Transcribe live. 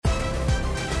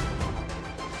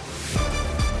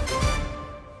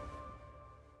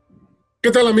¿Qué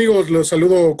tal amigos? Los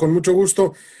saludo con mucho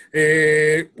gusto.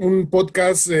 Un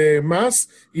podcast más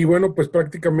y bueno, pues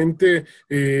prácticamente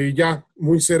ya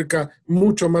muy cerca,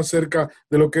 mucho más cerca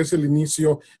de lo que es el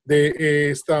inicio de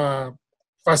esta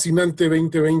fascinante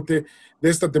 2020, de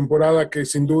esta temporada que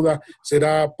sin duda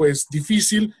será pues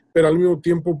difícil, pero al mismo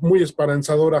tiempo muy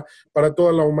esperanzadora para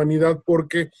toda la humanidad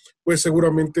porque pues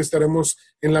seguramente estaremos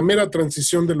en la mera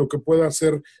transición de lo que pueda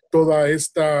ser toda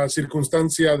esta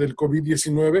circunstancia del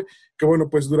COVID-19 que bueno,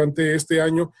 pues durante este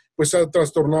año pues ha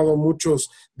trastornado muchos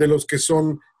de los que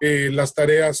son las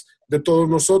tareas de todos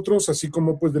nosotros, así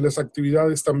como pues de las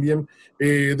actividades también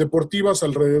deportivas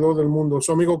alrededor del mundo.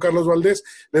 Su amigo Carlos Valdés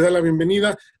le da la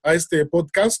bienvenida a este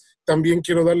podcast. También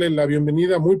quiero darle la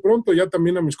bienvenida muy pronto ya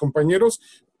también a mis compañeros,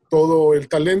 todo el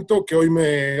talento que hoy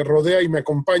me rodea y me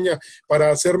acompaña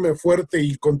para hacerme fuerte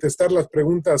y contestar las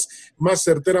preguntas más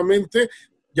certeramente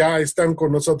ya están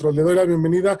con nosotros. Le doy la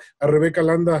bienvenida a Rebeca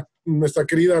Landa, nuestra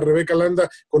querida Rebeca Landa,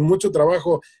 con mucho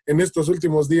trabajo en estos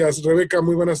últimos días. Rebeca,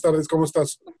 muy buenas tardes, ¿cómo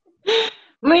estás?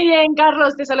 Muy bien,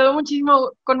 Carlos, te saludo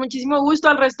muchísimo, con muchísimo gusto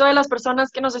al resto de las personas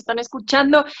que nos están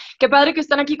escuchando. Qué padre que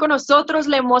están aquí con nosotros.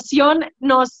 La emoción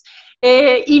nos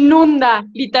inunda,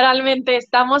 literalmente.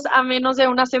 Estamos a menos de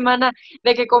una semana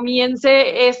de que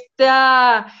comience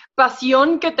esta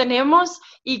pasión que tenemos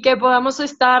y que podamos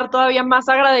estar todavía más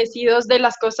agradecidos de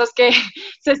las cosas que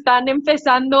se están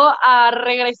empezando a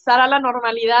regresar a la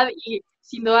normalidad y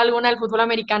sin duda alguna el fútbol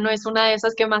americano es una de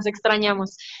esas que más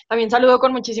extrañamos. También saludo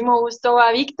con muchísimo gusto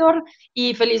a Víctor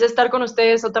y feliz de estar con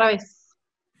ustedes otra vez.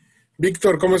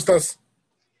 Víctor, ¿cómo estás?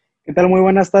 ¿Qué tal? Muy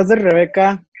buenas tardes,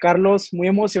 Rebeca, Carlos, muy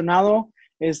emocionado,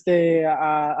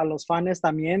 a los fans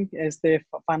también,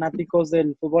 fanáticos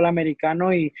del fútbol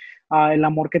americano y el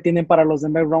amor que tienen para los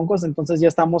Denver Broncos. Entonces ya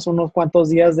estamos unos cuantos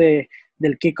días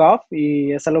del kickoff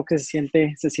y es algo que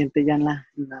se siente ya en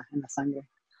la sangre.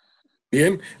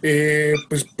 Bien,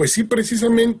 pues sí,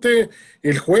 precisamente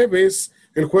el jueves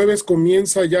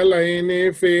comienza ya la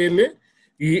NFL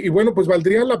y bueno, pues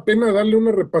valdría la pena darle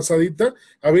una repasadita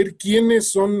a ver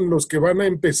quiénes son los que van a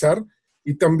empezar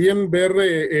y también ver,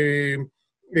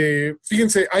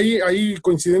 fíjense, hay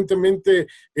coincidentemente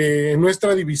en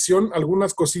nuestra división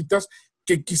algunas cositas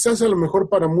que quizás a lo mejor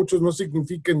para muchos no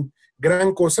signifiquen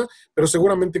gran cosa, pero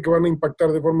seguramente que van a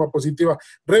impactar de forma positiva.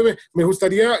 Rebe, me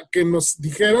gustaría que nos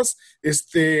dijeras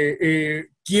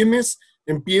quiénes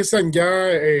empiezan ya,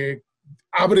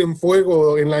 abren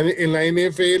fuego en la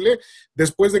NFL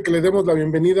después de que le demos la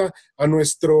bienvenida a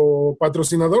nuestro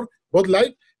patrocinador, Bud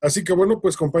Light. Así que bueno,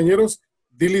 pues compañeros,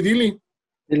 dili dili.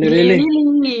 Dile, Dili, dile.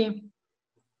 dili.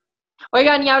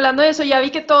 Oigan, y hablando de eso, ya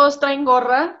vi que todos traen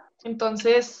gorra,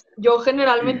 entonces yo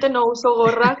generalmente no uso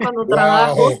gorra cuando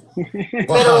trabajo, ¡Wow!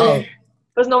 pero ¡Wow!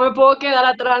 pues no me puedo quedar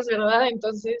atrás, ¿verdad?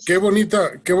 Entonces, Qué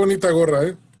bonita gorra,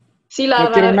 ¿eh? sí, la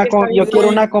Yo quiero verdad una está con, bien yo quiero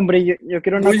padre. una con brillo, yo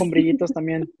quiero una Muy, con brillitos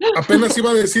también. apenas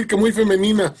iba a decir que muy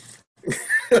femenina,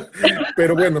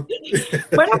 pero bueno.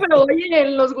 Bueno, pero oye,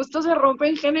 los gustos se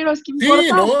rompen géneros, ¿qué Sí,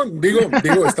 importa? no,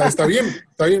 digo, está bien,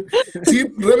 está bien. Sí,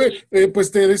 Rebe, pues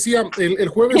te decía, el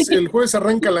jueves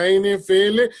arranca la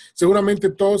NFL, seguramente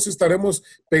todos estaremos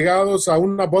pegados a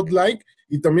una Bud Light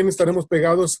y también estaremos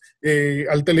pegados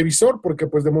al televisor, porque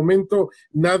pues de momento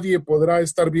nadie podrá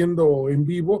estar viendo en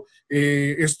vivo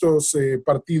estos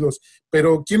partidos.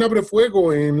 Pero ¿quién abre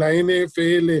fuego en la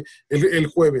NFL el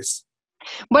jueves?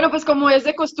 Bueno, pues como es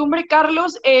de costumbre,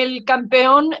 Carlos, el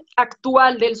campeón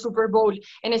actual del Super Bowl.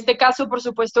 En este caso, por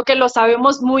supuesto que lo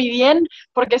sabemos muy bien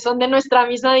porque son de nuestra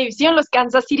misma división. Los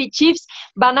Kansas City Chiefs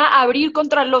van a abrir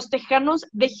contra los Tejanos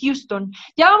de Houston.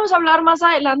 Ya vamos a hablar más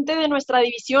adelante de nuestra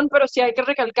división, pero sí hay que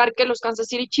recalcar que los Kansas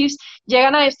City Chiefs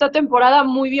llegan a esta temporada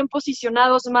muy bien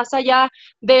posicionados, más allá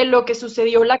de lo que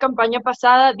sucedió la campaña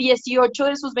pasada. 18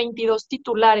 de sus 22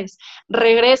 titulares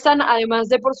regresan, además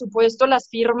de, por supuesto, las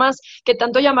firmas que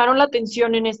tanto llamaron la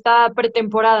atención en esta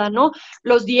pretemporada, ¿no?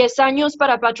 Los 10 años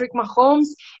para Patrick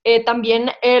Mahomes, también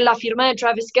la firma de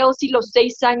Travis Kelce, los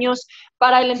 6 años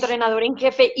para el entrenador en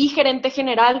jefe y gerente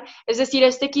general, es decir,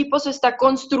 este equipo se está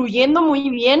construyendo muy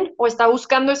bien o está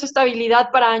buscando esa estabilidad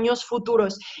para años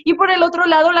futuros. Y por el otro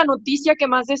lado, la noticia que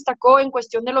más destacó en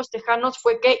cuestión de los Tejanos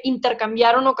fue que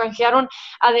intercambiaron o canjearon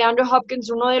a DeAndre Hopkins,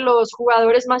 uno de los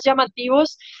jugadores más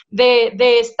llamativos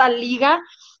de esta liga,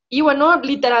 y bueno,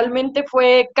 literalmente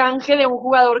fue canje de un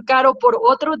jugador caro por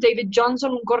otro, David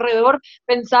Johnson, un corredor.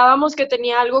 Pensábamos que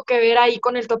tenía algo que ver ahí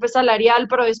con el tope salarial,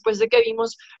 pero después de que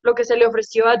vimos lo que se le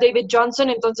ofreció a David Johnson,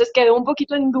 entonces quedó un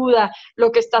poquito en duda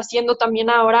lo que está haciendo también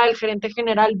ahora el gerente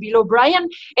general Bill O'Brien.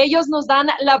 Ellos nos dan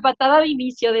la patada de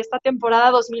inicio de esta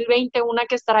temporada 2020, una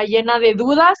que estará llena de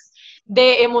dudas,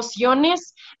 de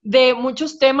emociones, de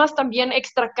muchos temas también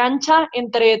extra cancha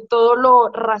entre todo lo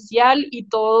racial y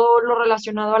todo lo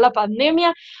relacionado a la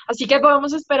pandemia. Así que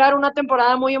podemos esperar una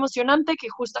temporada muy emocionante que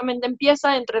justamente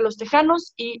empieza entre los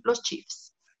Tejanos y los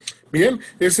Chiefs. Bien,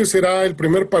 ese será el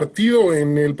primer partido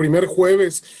en el primer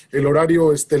jueves, el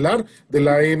horario estelar de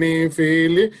la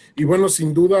NFL. Y bueno,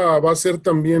 sin duda va a ser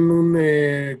también un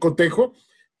cotejo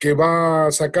que va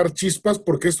a sacar chispas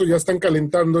porque esto ya están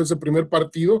calentando ese primer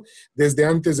partido desde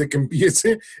antes de que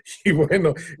empiece. Y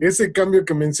bueno, ese cambio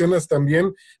que mencionas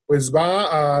también, pues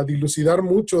va a dilucidar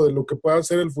mucho de lo que pueda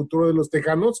ser el futuro de los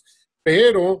Tejanos,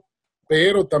 pero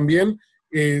también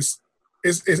es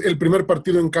el primer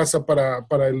partido en casa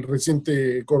para el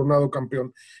reciente coronado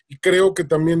campeón. Y creo que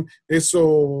también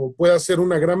eso puede ser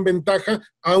una gran ventaja,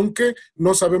 aunque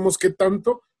no sabemos qué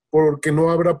tanto, porque no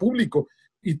habrá público.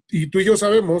 Y tú y yo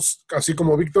sabemos, así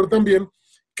como Víctor también,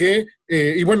 que,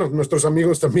 y bueno, nuestros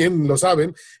amigos también lo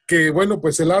saben, que bueno,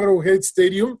 pues el Arrowhead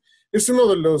Stadium es uno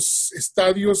de los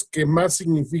estadios que más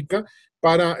significa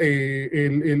para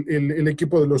el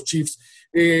equipo de los Chiefs.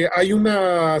 Hay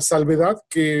una salvedad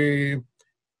que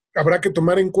habrá que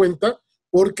tomar en cuenta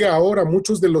porque ahora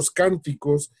muchos de los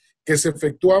cánticos que se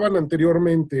efectuaban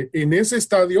anteriormente en ese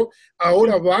estadio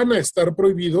ahora van a estar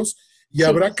prohibidos y sí,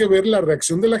 habrá que ver la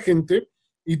reacción de la gente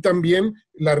y también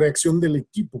la reacción del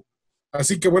equipo.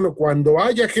 Así que bueno, cuando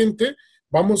haya gente,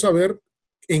 vamos a ver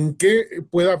en qué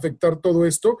puede afectar todo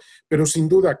esto, pero sin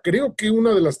duda creo que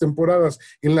una de las temporadas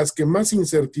en las que más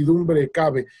incertidumbre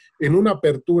cabe en una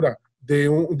apertura de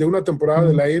una temporada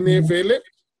de la NFL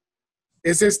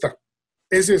es esta.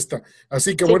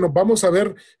 Así que sí, bueno, vamos a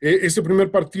ver ese primer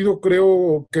partido,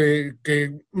 creo que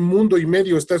mundo y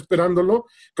medio está esperándolo.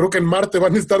 Creo que en Marte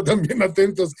van a estar también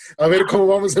atentos a ver cómo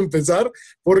vamos a empezar,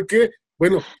 porque,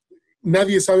 bueno,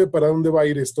 nadie sabe para dónde va a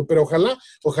ir esto, pero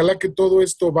ojalá que todo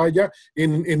esto vaya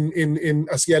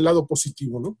hacia el lado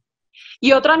positivo, ¿no?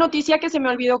 Y otra noticia que se me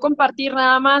olvidó compartir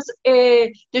nada más,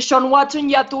 Deshaun Watson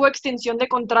ya tuvo extensión de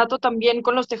contrato también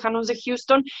con los Tejanos de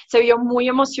Houston, se vio muy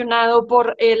emocionado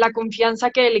por la confianza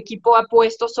que el equipo ha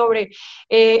puesto sobre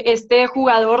este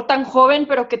jugador tan joven,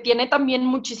 pero que tiene también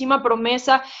muchísima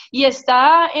promesa y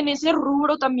está en ese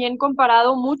rubro también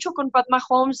comparado mucho con Pat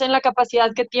Mahomes en la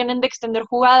capacidad que tienen de extender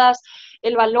jugadas,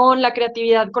 el balón, la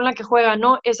creatividad con la que juegan,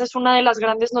 ¿no? Esa es una de las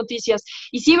grandes noticias.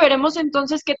 Y sí, veremos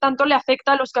entonces qué tanto le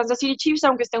afecta a los Kansas City Chiefs,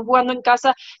 aunque estén jugando en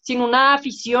casa sin una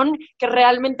afición que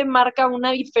realmente marca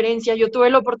una diferencia. Yo tuve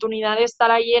la oportunidad de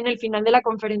estar ahí en el final de la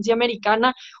conferencia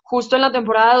americana, justo en la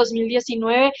temporada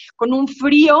 2019, con un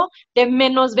frío de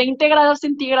menos 20 grados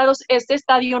centígrados. Este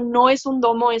estadio no es un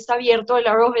domo, es abierto, el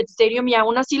Arrowhead Stadium, y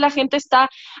aún así la gente está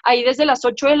ahí desde las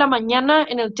 8 de la mañana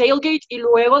en el tailgate y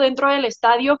luego dentro del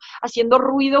estadio haciendo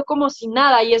ruido como si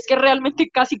nada, y es que realmente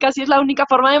casi es la única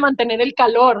forma de mantener el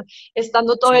calor,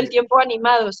 estando todo el tiempo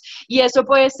animados, y eso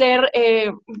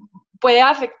puede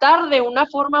afectar de una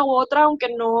forma u otra, aunque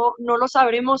no lo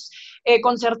sabremos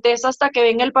con certeza hasta que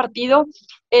venga el partido,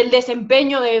 el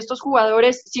desempeño de estos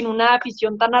jugadores sin una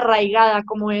afición tan arraigada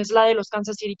como es la de los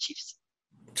Kansas City Chiefs.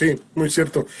 Sí, muy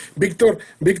cierto. Víctor,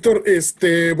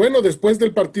 bueno, después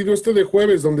del partido de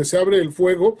jueves donde se abre el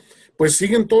fuego, pues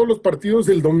siguen todos los partidos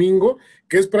del domingo,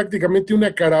 que es prácticamente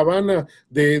una caravana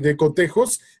de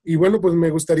cotejos, y bueno, pues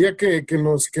me gustaría que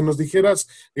nos dijeras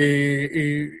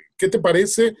qué te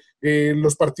parece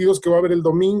los partidos que va a haber el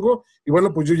domingo, y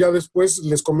bueno, pues yo ya después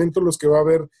les comento los que va a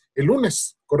haber el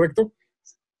lunes, ¿correcto?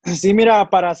 Sí, mira,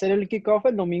 para hacer el kickoff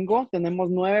el domingo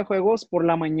tenemos 9 juegos por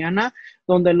la mañana,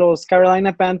 donde los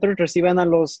Carolina Panthers reciben a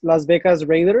los Las Vegas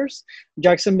Raiders,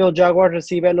 Jacksonville Jaguars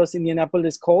recibe a los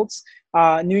Indianapolis Colts,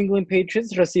 New England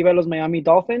Patriots recibe a los Miami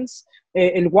Dolphins,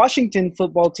 el Washington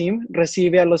Football Team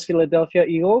recibe a los Philadelphia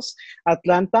Eagles,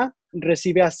 Atlanta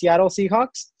recibe a Seattle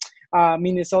Seahawks,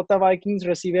 Minnesota Vikings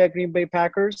recibe a Green Bay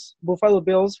Packers, Buffalo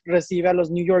Bills recibe a los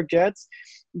New York Jets,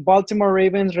 Baltimore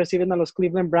Ravens reciben a los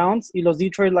Cleveland Browns y los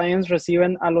Detroit Lions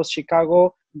reciben a los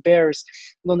Chicago Bears,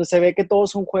 donde se ve que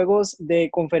todos son juegos de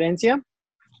conferencia.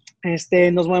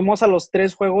 Nos movemos a los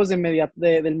 3 juegos del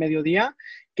mediodía,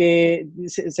 que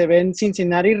se ven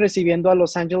Cincinnati recibiendo a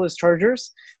Los Angeles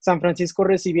Chargers, San Francisco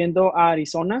recibiendo a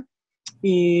Arizona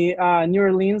y New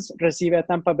Orleans recibe a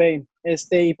Tampa Bay.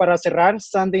 Y para cerrar,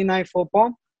 Sunday Night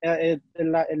Football, el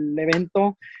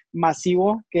evento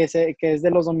masivo que es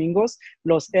de los domingos,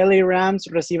 los LA Rams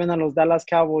reciben a los Dallas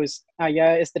Cowboys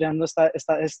allá estrenando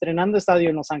estadio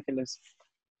en Los Ángeles.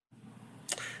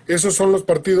 Esos son los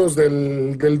partidos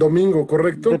del domingo,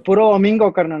 ¿correcto? De puro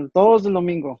domingo, carnal, todos del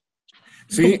domingo.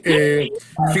 Sí,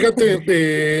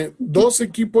 fíjate, 2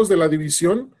 equipos de la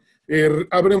división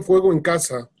abren fuego en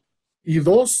casa y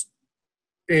 2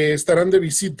 estarán de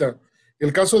visita.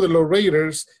 el caso de los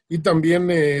Raiders y también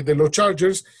de los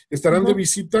Chargers estarán de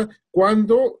visita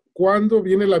cuando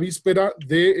viene la víspera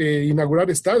de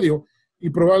inaugurar estadio. Y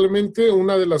probablemente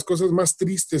una de las cosas más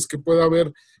tristes que pueda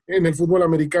haber en el fútbol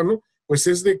americano, pues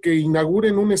es de que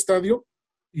inauguren un estadio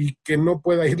y que no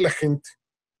pueda ir la gente.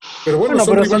 Pero bueno,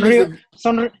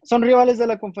 son rivales de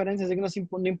la conferencia, así que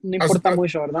no importa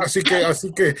mucho, ¿verdad? Así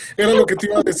que era lo que te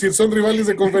iba a decir, son rivales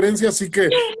de conferencia, así que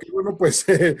bueno, pues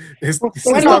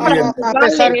bueno,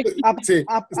 está bien.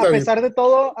 A pesar de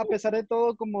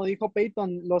todo, como dijo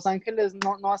Peyton, Los Ángeles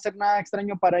no va a ser nada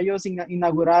extraño para ellos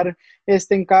inaugurar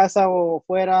en casa o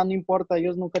fuera, no importa,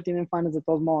 ellos nunca tienen fans de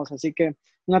todos modos, así que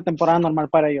una temporada normal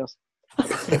para ellos.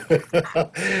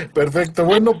 Perfecto.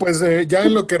 Bueno, pues ya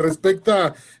en lo que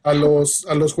respecta a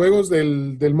los juegos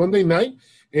del Monday Night,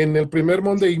 en el primer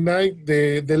Monday Night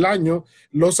del año,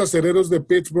 los Acereros de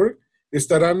Pittsburgh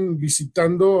estarán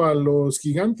visitando a los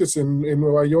Gigantes en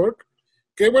Nueva York,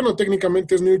 que bueno,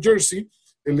 técnicamente es New Jersey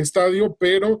el estadio,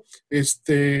 pero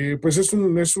pues es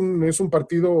un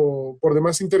partido por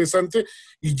demás interesante,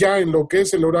 y ya en lo que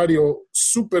es el horario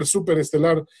súper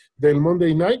estelar del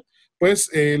Monday Night,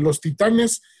 pues los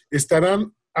Titanes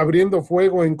estarán abriendo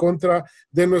fuego en contra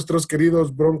de nuestros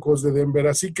queridos Broncos de Denver.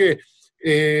 Así que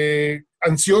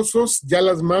ansiosos, ya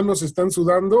las manos están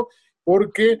sudando,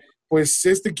 porque pues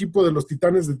este equipo de los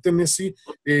Titanes de Tennessee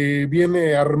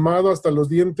viene armado hasta los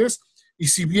dientes, y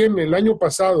si bien el año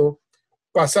pasado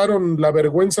pasaron la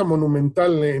vergüenza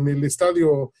monumental en el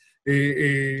estadio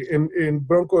en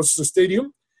Broncos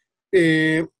Stadium,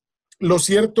 lo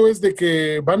cierto es de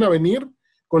que van a venir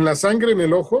con la sangre en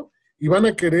el ojo y van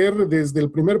a querer desde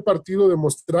el primer partido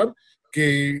demostrar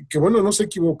que bueno, no se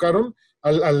equivocaron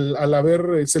al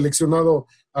haber seleccionado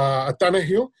a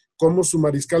Tannehill como su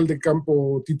mariscal de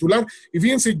campo titular. Y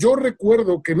fíjense, yo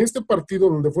recuerdo que en este partido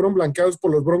donde fueron blanqueados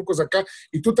por los Broncos acá,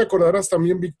 y tú te acordarás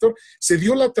también, Víctor, se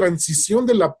dio la transición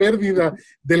de la pérdida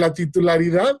de la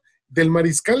titularidad del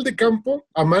mariscal de campo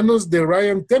a manos de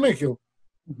Ryan Tannehill.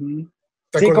 Uh-huh.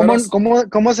 Sí,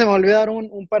 ¿cómo se me olvidó dar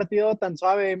un partido tan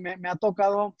suave? Me ha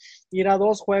tocado ir a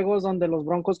 2 juegos donde los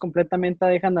Broncos completamente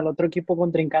dejan al otro equipo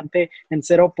contrincante en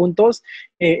 0 puntos.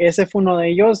 Ese fue uno de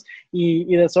ellos.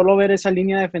 Y de solo ver esa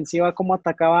línea defensiva, cómo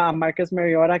atacaba a Marcus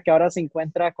Mariota, que ahora se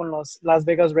encuentra con los Las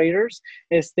Vegas Raiders.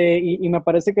 Y me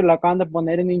parece que lo acaban de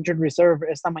poner en Injured Reserve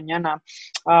esta mañana.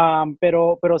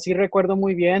 Pero sí recuerdo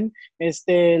muy bien.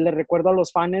 Le recuerdo a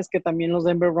los fans que también los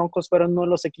Denver Broncos fueron uno de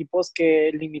los equipos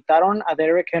que limitaron a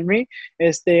Derrick Henry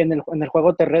en el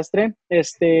juego terrestre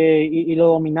y lo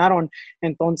dominaron.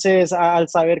 Entonces, al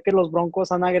saber que los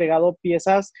Broncos han agregado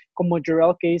piezas como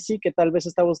Jurrell Casey, que tal vez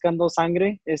está buscando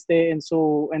sangre en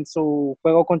su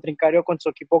juego contrincario con su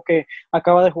equipo que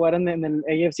acaba de jugar en el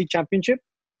AFC Championship,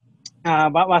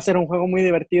 va a ser un juego muy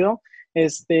divertido,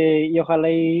 y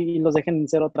ojalá y los dejen en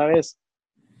cero otra vez.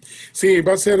 Sí,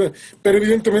 va a ser, pero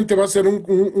evidentemente va a ser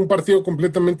un partido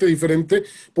completamente diferente,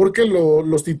 porque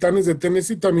los Titanes de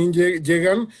Tennessee también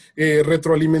llegan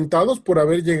retroalimentados por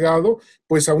haber llegado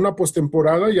pues a una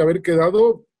postemporada y haber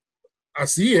quedado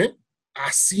así,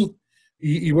 así.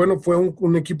 Y bueno, fue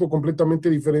un equipo completamente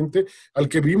diferente al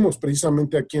que vimos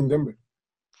precisamente aquí en Denver.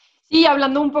 Sí,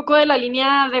 hablando un poco de la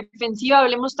línea defensiva,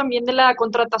 hablemos también de la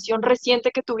contratación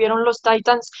reciente que tuvieron los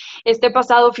Titans este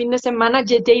pasado fin de semana.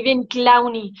 Jadeveon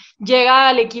Clowney llega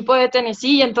al equipo de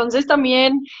Tennessee, y entonces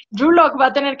también Drew Lock va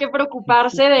a tener que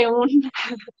preocuparse de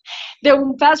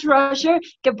un pass rusher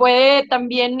que puede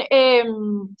también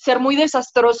ser muy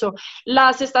desastroso.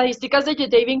 Las estadísticas de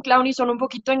Jadeveon Clowney son un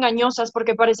poquito engañosas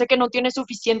porque parece que no tiene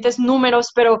suficientes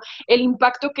números, pero el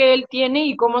impacto que él tiene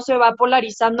y cómo se va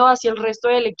polarizando hacia el resto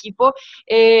del equipo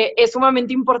es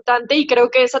sumamente importante, y creo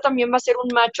que esa también va a ser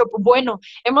un matchup bueno.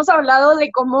 Hemos hablado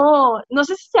de cómo, no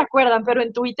sé si se acuerdan, pero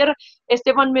en Twitter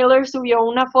Von Miller subió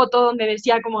una foto donde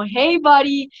decía como "Hey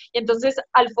buddy", y entonces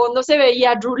al fondo se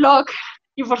veía Drew Lock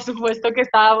y por supuesto que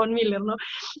estaba Von Miller, ¿no?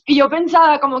 Y yo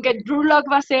pensaba como que Drew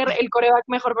Lock va a ser el quarterback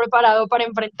mejor preparado para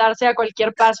enfrentarse a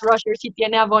cualquier pass rusher si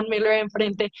tiene a Von Miller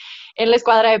enfrente en la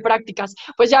escuadra de prácticas.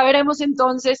 Pues ya veremos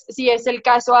entonces si es el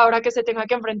caso ahora que se tenga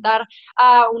que enfrentar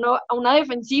a una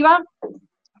defensiva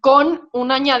con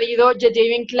un añadido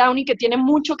Jadeveon Clowney, que tiene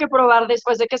mucho que probar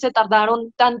después de que se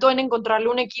tardaron tanto en encontrarle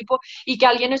un equipo y que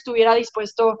alguien estuviera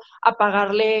dispuesto a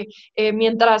pagarle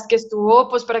mientras que estuvo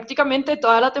pues prácticamente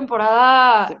toda la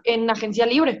temporada en agencia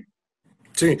libre.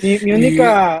 Sí. Mi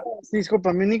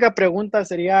única pregunta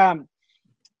sería,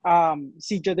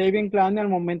 si Jadeveon Clowney al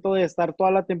momento de estar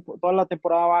toda la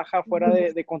temporada baja fuera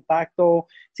de contacto,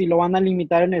 si lo van a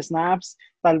limitar en snaps,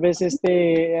 tal vez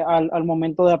al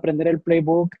momento de aprender el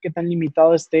playbook, qué tan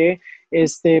limitado esté,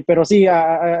 pero sí,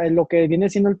 lo que viene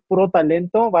siendo el puro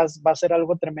talento va a ser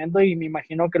algo tremendo y me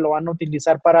imagino que lo van a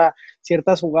utilizar para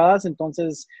ciertas jugadas,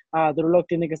 entonces Drew Lock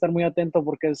tiene que estar muy atento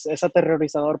porque es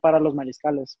aterrorizador para los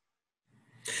mariscales.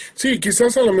 Sí,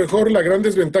 quizás a lo mejor la gran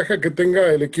desventaja que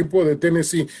tenga el equipo de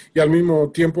Tennessee y al mismo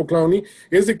tiempo Clowney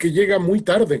es de que llega muy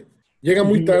tarde. Llega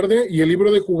muy tarde y el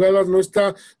libro de jugadas no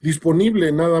está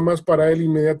disponible nada más para él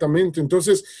inmediatamente.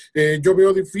 Entonces, yo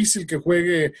veo difícil que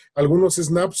juegue algunos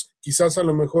snaps, quizás a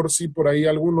lo mejor sí por ahí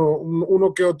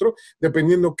uno que otro,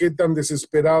 dependiendo qué tan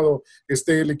desesperado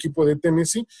esté el equipo de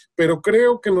Tennessee, pero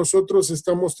creo que nosotros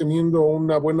estamos teniendo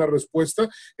una buena respuesta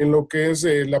en lo que es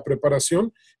la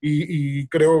preparación y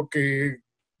creo que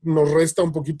nos resta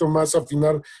un poquito más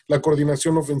afinar la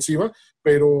coordinación ofensiva,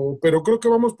 pero creo que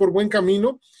vamos por buen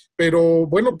camino. Pero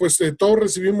bueno, pues todos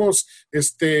recibimos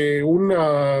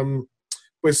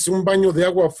pues un baño de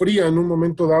agua fría en un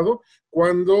momento dado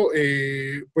cuando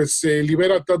pues se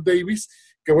libera a Todd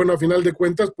Davis, que bueno, a final de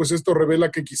cuentas, pues esto revela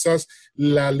que quizás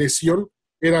la lesión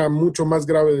era mucho más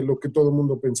grave de lo que todo el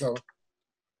mundo pensaba.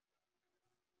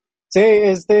 Sí,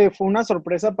 fue una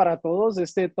sorpresa para todos,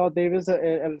 Todd Davis,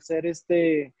 el ser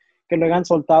que lo hayan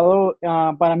soltado,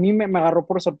 para mí me agarró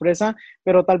por sorpresa,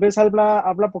 pero tal vez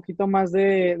habla poquito más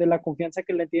de la confianza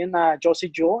que le tienen a Josey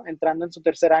Jewell entrando en su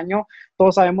tercer año.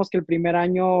 Todos sabemos que el primer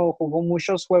año jugó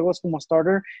muchos juegos como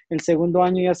starter, el segundo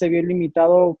año ya se vio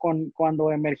limitado cuando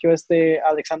emergió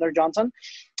Alexander Johnson.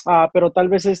 Pero tal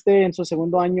vez en su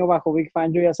segundo año bajo Vic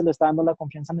Fangio ya se le está dando la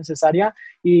confianza necesaria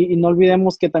y no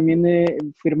olvidemos que también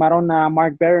firmaron a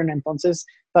Mark Barron, entonces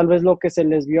tal vez lo que se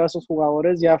les vio a sus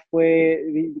jugadores ya fue,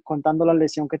 contando la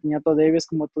lesión que tenía Todd Davis,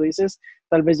 como tú dices,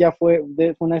 tal vez ya fue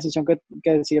una decisión que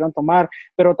decidieron tomar,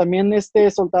 pero también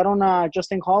soltaron a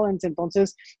Justin Hollins,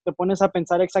 entonces te pones a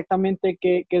pensar exactamente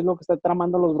qué es lo que está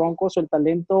tramando los Broncos o el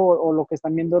talento o lo que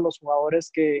están viendo los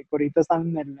jugadores que ahorita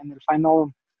están en el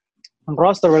final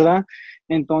roster, ¿verdad?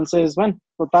 Entonces, bueno,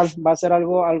 total, va a ser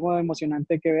algo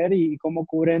emocionante que ver y cómo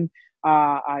cubren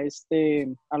a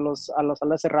las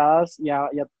alas cerradas y a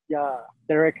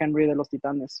Derrick Henry de los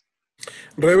Titanes.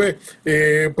 Rebe,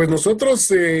 pues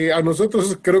a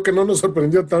nosotros creo que no nos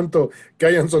sorprendió tanto que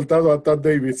hayan soltado a Todd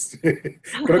Davis.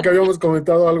 Creo que habíamos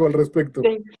comentado algo al respecto.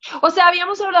 Sí. O sea,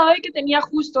 habíamos hablado de que tenía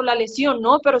justo la lesión,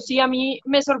 ¿no? Pero sí, a mí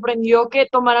me sorprendió que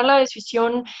tomaran la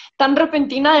decisión tan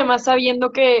repentina, además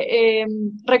sabiendo que,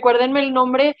 recuérdenme el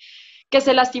nombre, que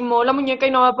se lastimó la muñeca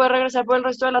y no va a poder regresar por el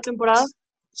resto de la temporada.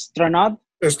 Stranad.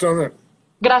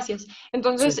 Gracias.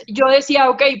 Entonces Sí. yo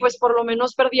decía, ok, pues por lo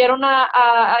menos perdieron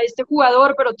a este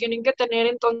jugador, pero tienen que tener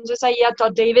entonces ahí a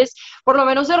Todd Davis, por lo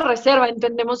menos de reserva.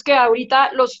 Entendemos que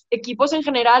ahorita los equipos en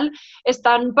general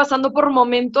están pasando por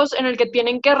momentos en el que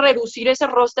tienen que reducir ese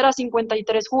roster a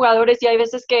 53 jugadores y hay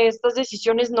veces que estas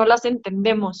decisiones no las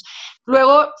entendemos.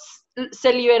 Luego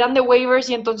se liberan de waivers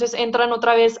y entonces entran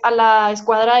otra vez a la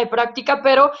escuadra de práctica,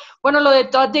 pero bueno, lo de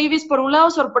Todd Davis por un lado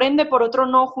sorprende, por otro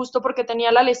no, justo porque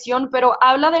tenía la lesión, pero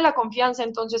habla de la confianza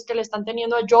entonces que le están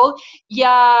teniendo a Joel y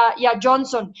a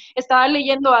Johnson. Estaba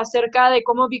leyendo acerca de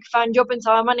cómo Big Fangio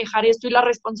pensaba manejar esto y la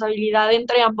responsabilidad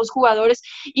entre ambos jugadores,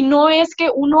 y no es que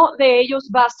uno de ellos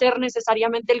va a ser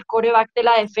necesariamente el quarterback de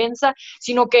la defensa,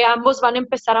 sino que ambos van a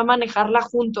empezar a manejarla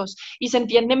juntos y se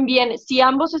entienden bien. Si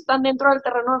ambos están dentro del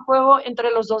terreno de juego, entre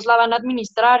los dos la van a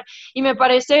administrar y me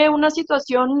parece una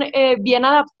situación bien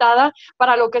adaptada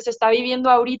para lo que se está viviendo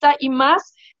ahorita y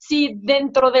más si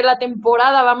dentro de la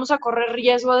temporada vamos a correr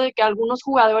riesgo de que algunos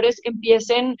jugadores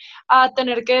empiecen a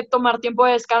tener que tomar tiempo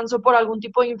de descanso por algún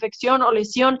tipo de infección o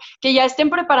lesión, que ya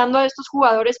estén preparando a estos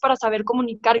jugadores para saber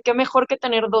comunicar, qué mejor que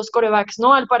tener dos quarterbacks,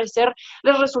 ¿no? Al parecer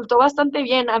les resultó bastante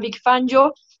bien a Big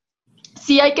Fangio.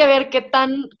 Sí hay que ver qué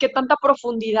tanta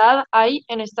profundidad hay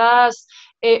en estas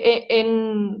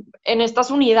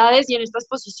unidades y en estas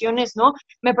posiciones, ¿no?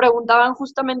 Me preguntaban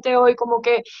justamente hoy como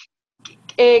que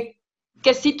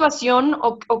qué situación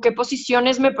o qué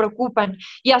posiciones me preocupan.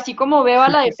 Y así como veo a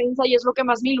la defensa y es lo que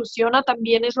más me ilusiona,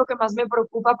 también es lo que más me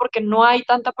preocupa porque no hay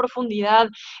tanta profundidad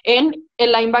en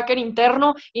el linebacker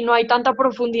interno y no hay tanta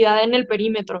profundidad en el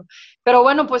perímetro. Pero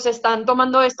bueno, pues están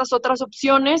tomando estas otras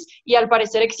opciones y al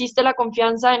parecer existe la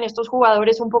confianza en estos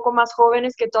jugadores un poco más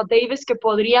jóvenes que Todd Davis que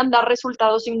podrían dar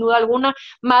resultados sin duda alguna,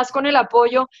 más con el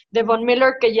apoyo de Von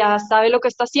Miller que ya sabe lo que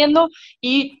está haciendo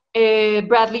y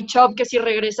Bradley Chubb, que si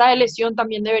regresa de lesión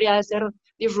también debería de ser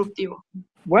disruptivo.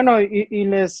 Bueno, y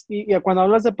cuando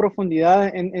hablas de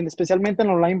profundidad, especialmente en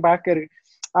los linebackers,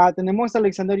 Tenemos a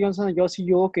Alexander Johnson y Josie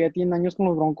Jewell, que ya tienen años con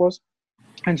los Broncos.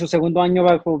 En su segundo año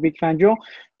bajo Vic Fangio,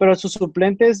 pero sus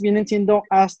suplentes vienen siendo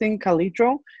Austin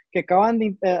Calitro, que acaban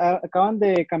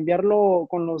de cambiarlo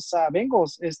con los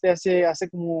Bengals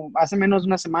hace menos de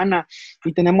una semana,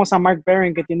 y tenemos a Mark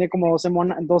Barron, que tiene como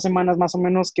 2 semanas más o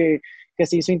menos que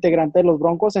se hizo integrante de los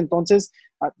Broncos. Entonces,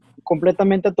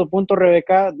 completamente a tu punto,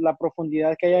 Rebeca, la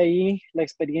profundidad que hay ahí, la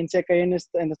experiencia que hay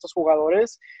en estos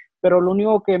jugadores, pero lo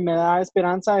único que me da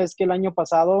esperanza es que el año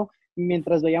pasado,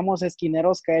 mientras veíamos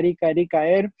esquineros caer y caer y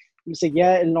caer,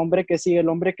 seguía el hombre que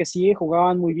sigue,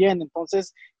 jugaban muy bien.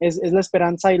 Entonces es la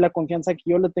esperanza y la confianza que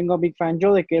yo le tengo a Vic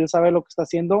Fangio de que él sabe lo que está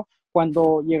haciendo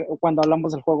cuando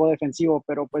hablamos del juego defensivo,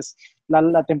 pero pues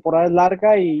la temporada es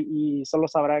larga y solo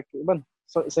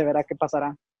se verá qué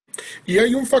pasará. Y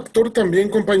hay un factor también,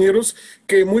 compañeros,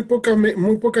 que muy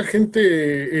poca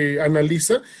gente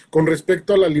analiza con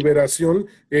respecto a la liberación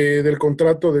del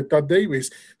contrato de Tad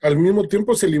Davis. Al mismo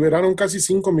tiempo se liberaron casi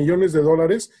 $5 millones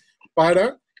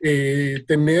para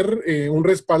tener un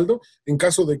respaldo en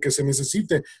caso de que se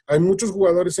necesite. Hay muchos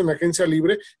jugadores en la agencia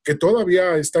libre que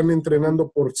todavía están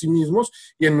entrenando por sí mismos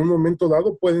y en un momento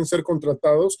dado pueden ser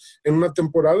contratados en una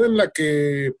temporada en la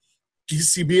que, y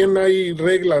si bien hay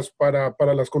reglas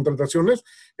para las contrataciones,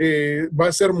 va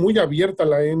a ser muy abierta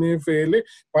la NFL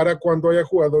para cuando haya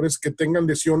jugadores que tengan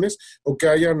lesiones o que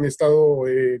hayan estado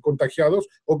contagiados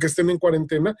o que estén en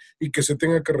cuarentena y que se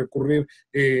tenga que recurrir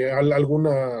a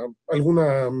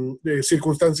alguna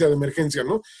circunstancia de emergencia,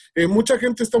 ¿no? Mucha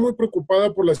gente está muy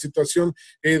preocupada por la situación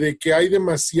de que hay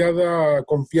demasiada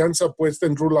confianza puesta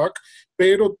en Drew Lock,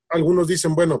 pero algunos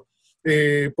dicen, bueno,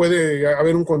 puede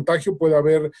haber un contagio, puede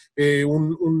haber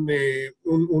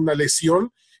una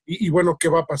lesión y bueno, ¿qué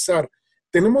va a pasar?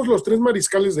 Tenemos los 3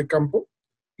 mariscales de campo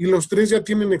y los 3 ya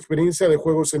tienen experiencia de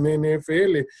juegos en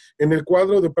NFL. En el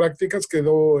cuadro de prácticas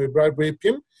quedó Brad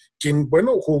Ripien, quien,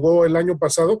 bueno, jugó el año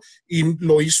pasado y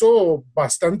lo hizo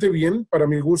bastante bien para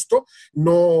mi gusto.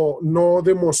 No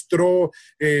demostró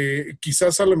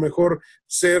quizás a lo mejor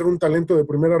ser un talento de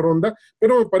primera ronda,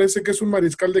 pero me parece que es un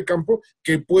mariscal de campo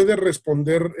que puede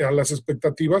responder a las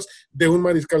expectativas de un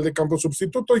mariscal de campo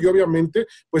sustituto, y obviamente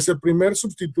pues el primer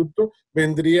sustituto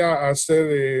vendría a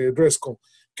ser Driscoll.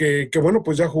 Que bueno,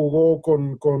 pues ya jugó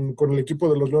con el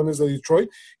equipo de los Leones de Detroit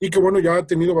y que bueno, ya ha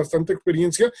tenido bastante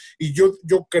experiencia, y yo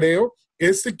creo que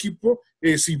este equipo,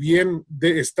 si bien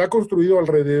está construido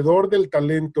alrededor del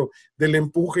talento, del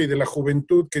empuje y de la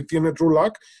juventud que tiene Drew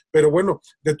Lock, pero bueno,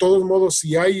 de todos modos,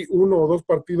 si hay 1 o 2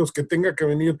 partidos que tenga que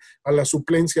venir a la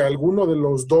suplencia, alguno de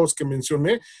los 2 que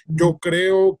mencioné, yo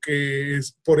creo que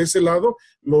por ese lado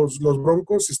los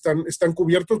Broncos están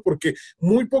cubiertos, porque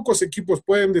muy pocos equipos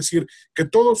pueden decir que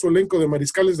todo su elenco de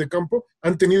mariscales de campo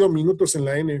han tenido minutos en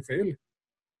la NFL.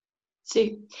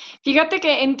 Sí, fíjate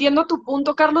que entiendo tu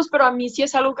punto, Carlos, pero a mí sí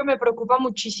es algo que me preocupa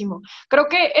muchísimo. Creo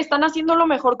que están haciendo lo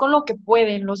mejor con lo que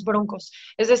pueden los Broncos.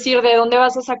 Es decir, ¿de dónde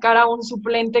vas a sacar a un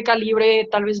suplente calibre,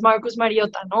 tal vez Marcus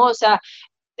Mariota, ¿no? O sea,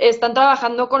 están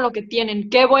trabajando con lo que tienen.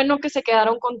 Qué bueno que se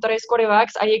quedaron con 3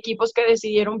 quarterbacks. Hay equipos que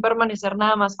decidieron permanecer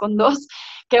nada más con 2.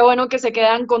 Qué bueno que se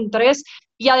quedan con 3.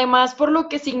 Y además por lo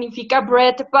que significa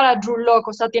Brett para Drew Lock,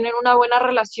 o sea, tienen una buena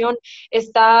relación,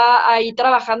 está ahí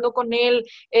trabajando con él,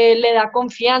 le da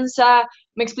confianza,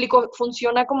 me explico,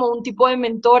 funciona como un tipo de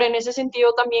mentor. En ese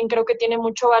sentido también creo que tiene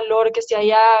mucho valor que se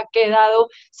haya quedado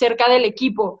cerca del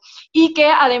equipo. Y que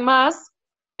además,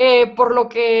 por lo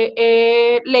que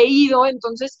he leído,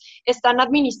 entonces están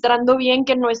administrando bien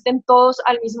que no estén todos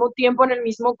al mismo tiempo en el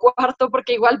mismo cuarto,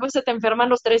 porque igual pues se te enferman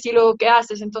los 3 y luego ¿qué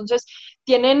haces? Entonces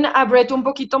tienen a Brett un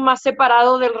poquito más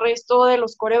separado del resto de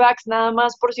los quarterbacks, nada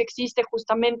más por si existe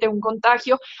justamente un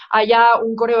contagio, haya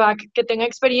un quarterback que tenga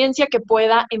experiencia que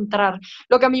pueda entrar.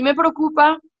 Lo que a mí me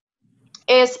preocupa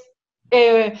es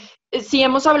si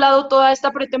hemos hablado toda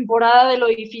esta pretemporada de lo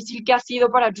difícil que ha sido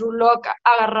para Drew Lock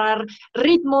agarrar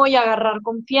ritmo y agarrar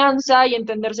confianza y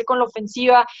entenderse con la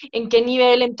ofensiva, en qué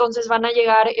nivel entonces van a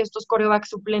llegar estos quarterbacks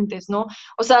suplentes, ¿no?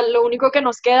 O sea, lo único que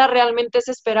nos queda realmente es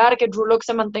esperar que Drew Lock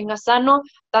se mantenga sano,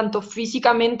 tanto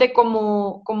físicamente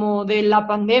como de la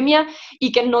pandemia,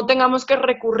 y que no tengamos que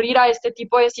recurrir a este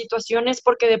tipo de situaciones,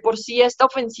 porque de por sí esta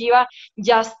ofensiva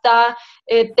ya está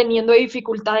teniendo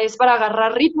dificultades para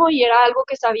agarrar ritmo y era algo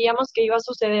que sabíamos que iba a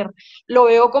suceder. Lo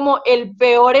veo como el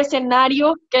peor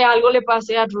escenario que algo le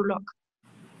pase a Drew Lock.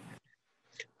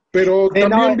 Pero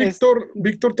también,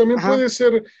 Víctor, también Ajá. Puede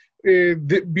ser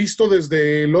visto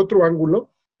desde el otro ángulo,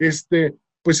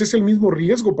 pues es el mismo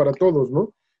riesgo para todos,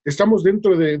 ¿no? Estamos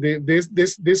dentro de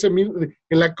ese mismo,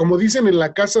 como dicen, en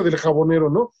la casa del jabonero,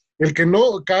 ¿no? El que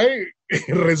no cae,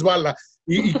 resbala.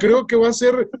 Y creo que va a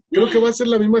ser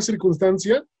la misma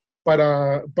circunstancia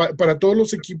para todos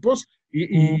los equipos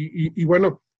y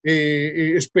bueno,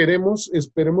 esperemos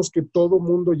que todo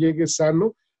mundo llegue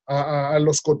sano a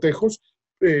los cotejos,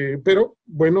 pero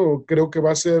bueno, creo que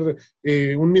va a ser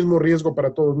un mismo riesgo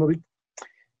para todos, ¿no, Vic?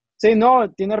 Sí,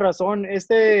 no, tienes razón.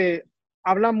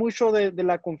 Habla mucho de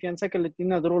la confianza que le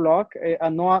tiene a Drew Lock,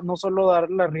 no solo dar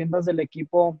las riendas del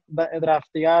equipo,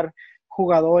 draftear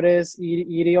jugadores,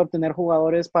 ir y obtener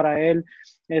jugadores para él,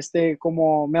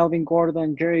 como Melvin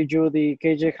Gordon, Jerry Jeudy,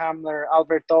 KJ Hamler,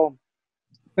 Alberto,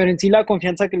 pero en sí la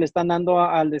confianza que le están dando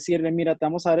al decirle, mira, te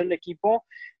vamos a dar el equipo,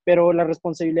 pero la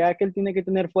responsabilidad que él tiene que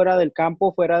tener fuera del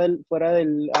campo, del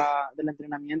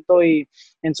entrenamiento y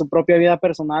en su propia vida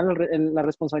personal, la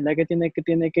responsabilidad que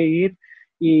tiene que ir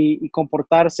y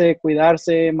comportarse,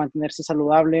 cuidarse, mantenerse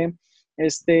saludable,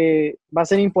 va a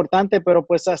ser importante, pero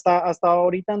pues hasta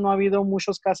ahorita no ha habido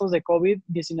muchos casos de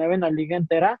COVID-19 en la liga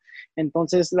entera,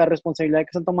 entonces la responsabilidad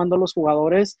que están tomando los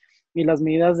jugadores y las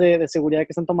medidas de seguridad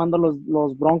que están tomando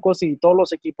los Broncos y todos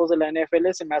los equipos de la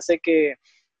NFL se me hace que,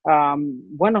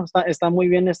 bueno, está muy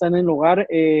bien, está en el lugar.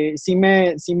 Sí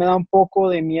me da un poco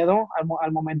de miedo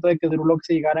al momento de que Drew Lock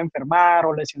se llegara a enfermar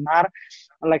o lesionar,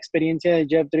 a la experiencia de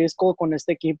Jeff Driscoll con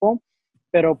este equipo,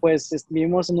 pero pues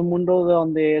vivimos en un mundo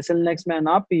donde es el next man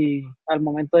up y al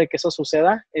momento de que eso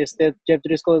suceda, Jeff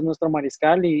Driscoll es nuestro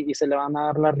mariscal y se le van a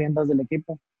dar las riendas del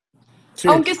equipo. Sí.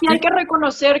 Aunque sí hay que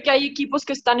reconocer que hay equipos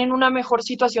que están en una mejor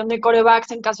situación de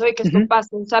quarterbacks en caso de que esto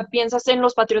pase. O sea, piensas en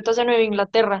los Patriotas de Nueva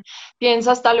Inglaterra,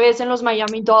 piensas tal vez en los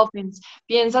Miami Dolphins,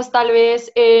 piensas tal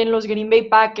vez en los Green Bay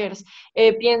Packers,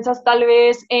 piensas tal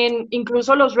vez en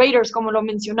incluso los Raiders, como lo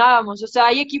mencionábamos. O sea,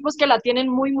 hay equipos que la tienen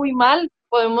muy, muy mal.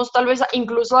 Podemos tal vez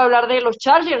incluso hablar de los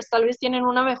Chargers, tal vez tienen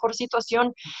una mejor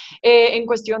situación en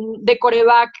cuestión de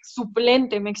quarterback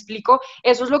suplente, ¿me explico?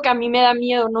 Eso es lo que a mí me da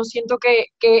miedo, no siento que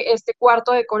este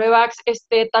cuarto de quarterbacks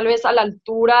esté tal vez a la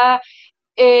altura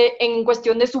en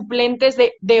cuestión de suplentes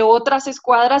de otras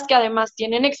escuadras que además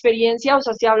tienen experiencia. O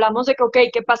sea, si hablamos de que, ok,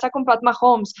 ¿qué pasa con Pat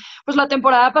Mahomes? Pues la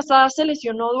temporada pasada se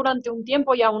lesionó durante un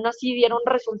tiempo y aún así dieron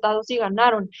resultados y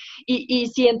ganaron. Y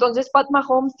si entonces Pat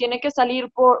Mahomes tiene que salir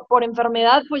por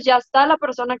enfermedad, pues ya está la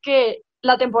persona que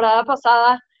la temporada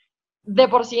pasada de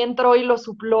por sí entró y lo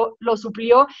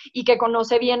suplió y que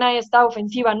conoce bien a esta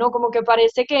ofensiva, ¿no? Como que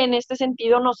parece que en este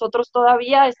sentido nosotros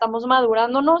todavía estamos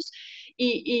madurándonos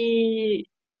y,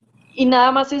 y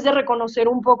nada más es de reconocer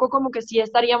un poco como que sí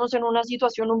estaríamos en una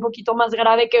situación un poquito más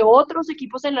grave que otros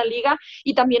equipos en la liga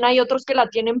y también hay otros que la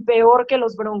tienen peor que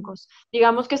los Broncos.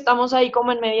 Digamos que estamos ahí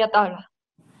como en media tabla.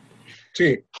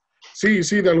 Sí,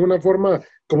 de alguna forma,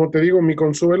 como te digo, mi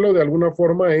consuelo de alguna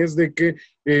forma es de que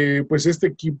pues este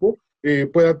equipo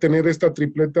pueda tener esta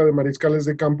tripleta de mariscales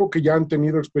de campo que ya han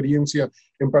tenido experiencia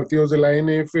en partidos de la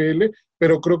NFL,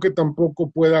 pero creo que tampoco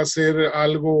pueda ser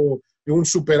algo, un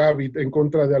superávit en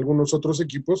contra de algunos otros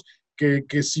equipos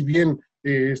que si bien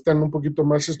están un poquito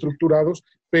más estructurados,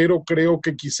 pero creo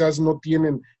que quizás no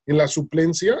tienen en la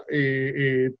suplencia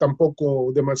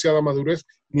tampoco demasiada madurez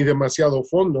ni demasiado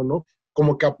fondo, ¿no?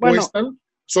 Como que apuestan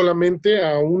solamente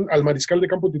al mariscal de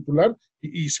campo titular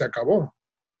y se acabó.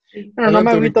 Pero no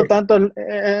me agüito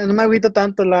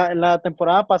tanto, la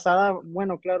temporada pasada,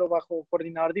 bueno, claro, bajo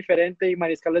coordinador diferente y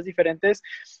mariscales diferentes,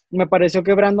 me pareció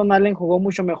que Brandon Allen jugó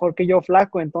mucho mejor que Joe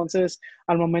Flacco, entonces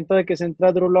al momento de que se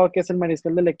entra Drew Lock, que es el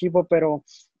mariscal del equipo, pero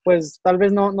pues tal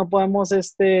vez no podemos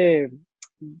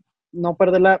no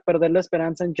perder la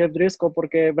esperanza en Jeff Driscoll,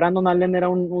 porque Brandon Allen era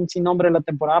un sin nombre la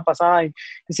temporada pasada, y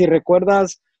si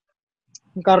recuerdas,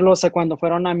 Carlos, cuando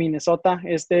fueron a Minnesota,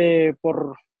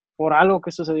 por algo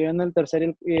que sucedió en el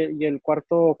tercer y el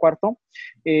cuarto,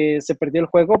 se perdió el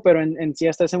juego, pero en sí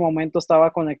hasta ese momento estaba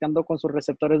conectando con sus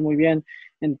receptores muy bien.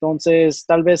 Entonces,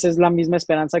 tal vez es la misma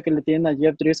esperanza que le tienen a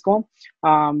Jeff Driscoll.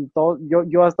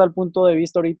 Yo hasta el punto de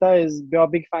vista ahorita veo a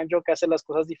Big Fangio que hace las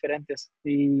cosas diferentes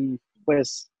y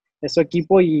pues es su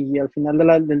equipo y al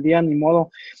final del día ni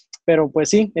modo. Pero pues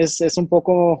sí, es un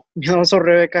poco miedoso,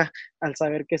 Rebeca, al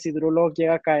saber que si Drew Lock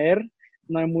llega a caer,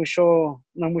 no hay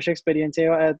mucha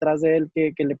experiencia detrás de él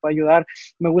que le pueda ayudar.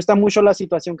 Me gusta mucho la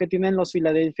situación que tienen los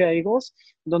Philadelphia Eagles,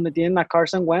 donde tienen a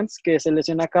Carson Wentz, que se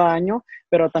lesiona cada año,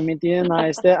 pero también tienen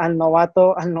al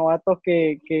novato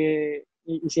que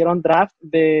hicieron draft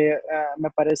de, me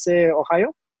parece,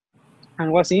 Ohio,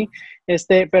 algo así,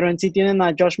 pero en sí tienen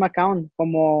a Josh McCown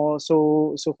como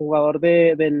su jugador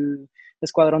del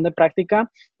escuadrón de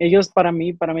práctica. Ellos para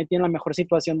mí tienen la mejor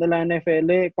situación de la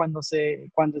NFL cuando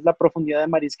es la profundidad de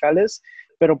mariscales,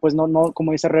 pero pues no,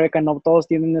 como dice Rebeca, no todos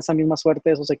tienen esa misma suerte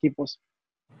de esos equipos.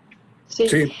 Sí.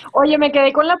 Sí. Oye, me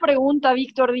quedé con la pregunta,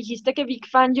 Víctor. Dijiste que Vic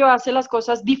Fangio hace las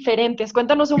cosas diferentes.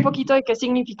 Cuéntanos un poquito de qué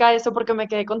significa eso, porque me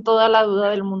quedé con toda la duda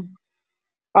del mundo.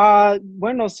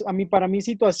 Bueno, para mí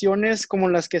situaciones como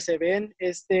las que se ven,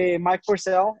 Mike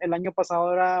Purcell el año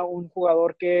pasado era un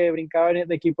jugador que brincaba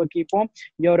de equipo a equipo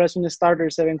y ahora es un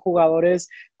starter. Se ven jugadores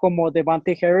como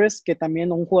Devante Harris, que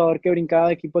también un jugador que brincaba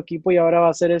de equipo a equipo y ahora va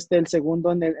a ser el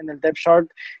segundo en el depth chart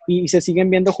y se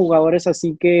siguen viendo jugadores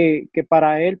así que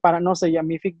para él, no sé, y a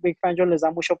mí Big Fangio les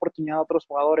da mucha oportunidad a otros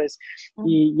jugadores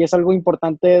y es algo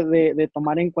importante de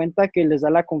tomar en cuenta que les da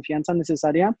la confianza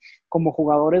necesaria como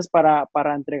jugadores para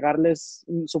entregarles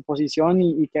su posición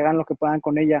y que hagan lo que puedan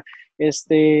con ella.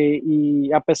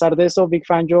 Y a pesar de eso, Big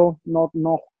Fangio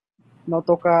no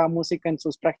toca música en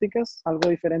sus prácticas, algo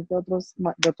diferente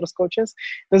de otros coaches.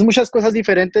 Entonces, muchas cosas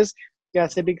diferentes que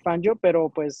hace Big Fangio, pero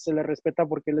pues se le respeta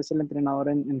porque él es el entrenador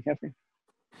en jefe.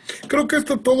 Creo que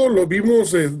esto todo lo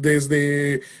vimos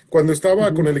desde cuando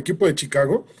estaba con Uh-huh. el equipo de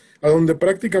Chicago, a donde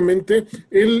prácticamente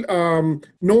él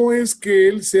no es que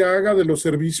él se haga de los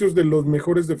servicios de los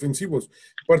mejores defensivos,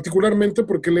 particularmente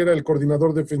porque él era el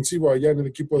coordinador defensivo allá en el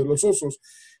equipo de los Osos,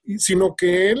 sino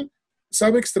que él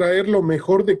sabe extraer lo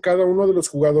mejor de cada uno de los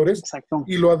jugadores Exacto.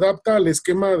 y lo adapta al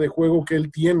esquema de juego que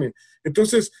él tiene.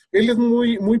 Entonces, él es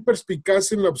muy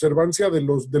perspicaz en la observancia de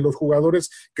los jugadores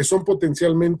que son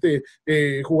potencialmente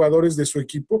jugadores de su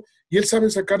equipo y él sabe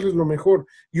sacarles lo mejor.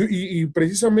 Y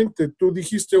precisamente tú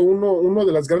dijiste uno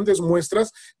de las grandes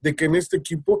muestras de que en este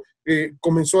equipo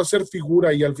comenzó a ser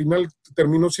figura y al final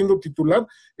terminó siendo titular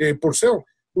por SEO.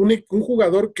 Un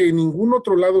jugador que en ningún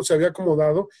otro lado se había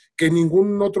acomodado, que en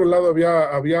ningún otro lado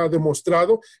había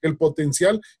demostrado el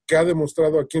potencial que ha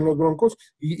demostrado aquí en los Broncos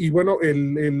y bueno,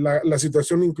 la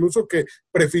situación incluso que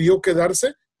prefirió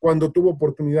quedarse cuando tuvo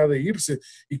oportunidad de irse.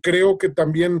 Y creo que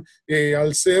también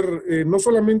al ser no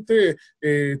solamente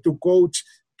tu coach,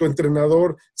 tu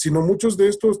entrenador, sino muchos de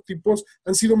estos tipos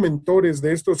han sido mentores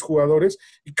de estos jugadores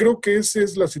y creo que esa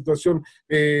es la situación.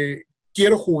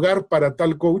 Quiero jugar para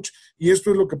tal coach y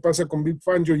esto es lo que pasa con Big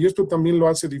Fangio y esto también lo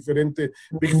hace diferente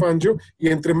Big Fangio y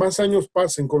entre más años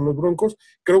pasen con los Broncos,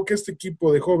 creo que este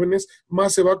equipo de jóvenes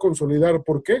más se va a consolidar.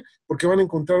 ¿Por qué? Porque van a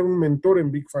encontrar un mentor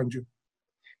en Big Fangio.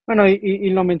 Bueno, y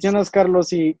lo mencionas,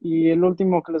 Carlos, y el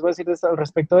último que les voy a decir al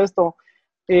respecto de esto,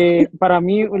 para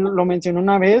mí, lo mencioné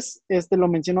una vez, lo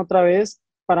menciono otra vez,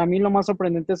 para mí lo más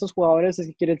sorprendente de esos jugadores es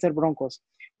que quieren ser Broncos,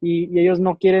 y ellos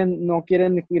no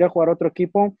quieren ir a jugar a otro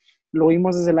equipo, lo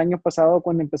vimos desde el año pasado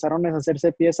cuando empezaron a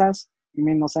hacerse piezas, y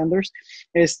menos Sanders,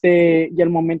 y el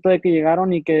momento de que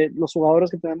llegaron y que los jugadores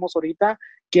que tenemos ahorita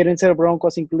quieren ser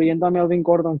Broncos, incluyendo a Melvin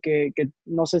Gordon, que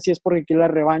no sé si es porque quiere la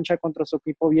revancha contra su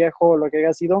equipo viejo o lo que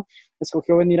haya sido,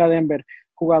 escogió venir a Denver.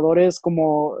 Jugadores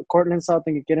como Cortland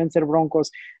Sutton que quieren ser Broncos.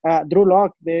 Drew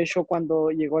Lock, de hecho,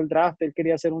 cuando llegó el draft, él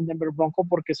quería ser un Denver Bronco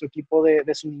porque su equipo de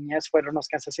su niñez fueron los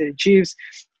Kansas City Chiefs.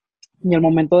 Y el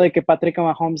momento de que Patrick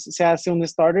Mahomes se hace un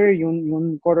starter y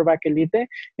un quarterback elite,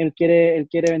 él quiere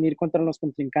venir contra los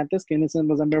contrincantes que vienen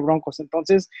siendo los Denver Broncos.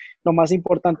 Entonces, lo más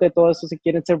importante de todo esto, si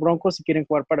quieren ser Broncos, si quieren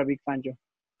jugar para Big Fangio.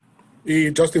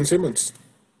 Y Justin Simmons.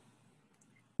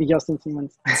 Y Justin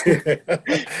Simmons. Sí.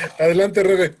 Adelante,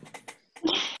 Rebe.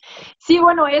 Sí,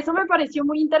 bueno, eso me pareció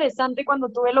muy interesante cuando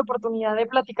tuve la oportunidad de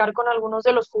platicar con algunos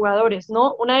de los jugadores,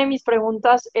 ¿no? Una de mis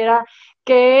preguntas era,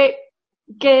 ¿qué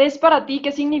es para ti,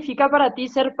 qué significa para ti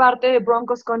ser parte de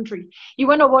Broncos Country? Y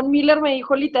bueno, Von Miller me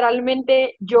dijo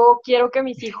literalmente, yo quiero que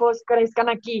mis hijos crezcan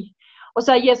aquí. O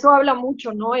sea, y eso habla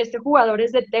mucho, ¿no? Este jugador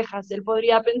es de Texas, él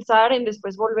podría pensar en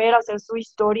después volver a hacer su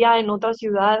historia en otra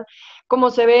ciudad, como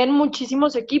se ve en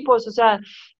muchísimos equipos, o sea,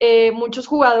 muchos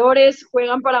jugadores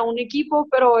juegan para un equipo,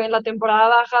 pero en la temporada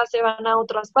baja se van a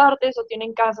otras partes o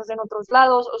tienen casas en otros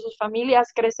lados o sus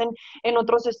familias crecen en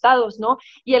otros estados, ¿no?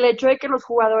 Y el hecho de que los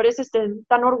jugadores estén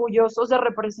tan orgullosos de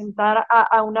representar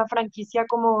a una franquicia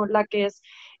como la que es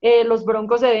los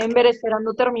Broncos de Denver,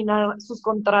 esperando terminar sus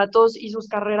contratos y sus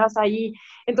carreras ahí.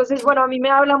 Entonces, bueno, a mí me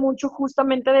habla mucho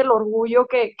justamente del orgullo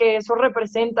que eso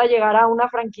representa, llegar a una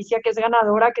franquicia que es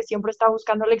ganadora, que siempre está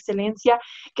buscando la excelencia,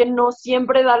 que no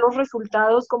siempre da los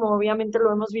resultados, como obviamente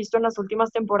lo hemos visto en las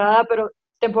últimas temporadas,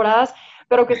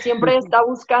 pero que siempre está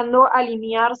buscando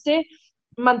alinearse,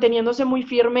 manteniéndose muy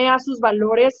firme a sus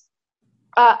valores,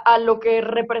 a lo que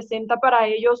representa para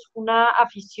ellos una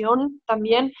afición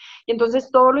también. Y entonces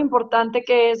todo lo importante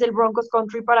que es el Broncos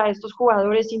Country para estos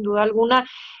jugadores, sin duda alguna,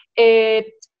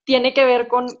 eh, tiene que ver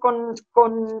con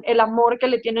el amor que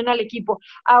le tienen al equipo.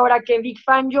 Ahora, que Vic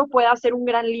Fangio pueda ser un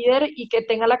gran líder y que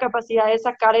tenga la capacidad de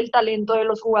sacar el talento de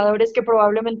los jugadores que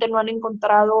probablemente no han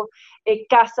encontrado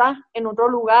casa en otro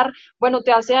lugar, bueno,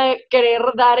 te hace querer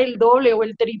dar el doble o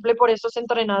el triple por esos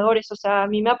entrenadores. O sea, a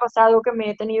mí me ha pasado que me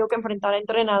he tenido que enfrentar a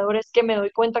entrenadores que me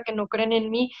doy cuenta que no creen en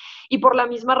mí y por la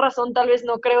misma razón tal vez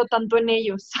no creo tanto en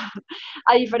ellos,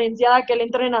 a diferencia de aquel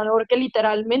entrenador que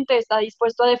literalmente está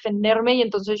dispuesto a defenderme y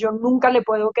entonces yo nunca le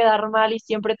puedo quedar mal y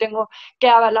siempre tengo que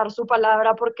avalar su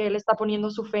palabra porque él está poniendo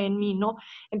su fe en mí, ¿no?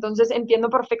 Entonces entiendo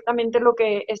perfectamente lo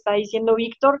que está diciendo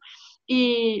Víctor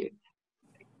y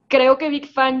creo que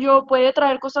Vic Fangio puede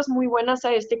traer cosas muy buenas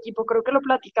a este equipo. Creo que lo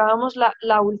platicábamos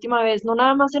la última vez, no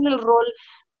nada más en el rol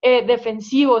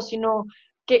defensivo, sino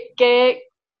 ¿qué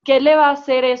le va a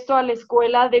hacer esto a la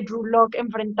escuela de Drew Lock,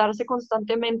 enfrentarse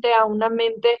constantemente a una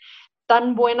mente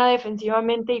tan buena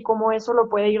defensivamente y cómo eso lo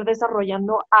puede ir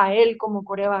desarrollando a él como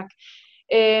quarterback?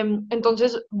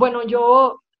 Entonces, bueno,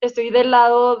 yo estoy del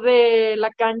lado de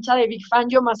la cancha de Vic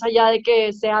Fangio, más allá de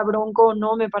que sea Bronco o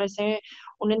no, me parece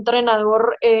un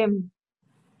entrenador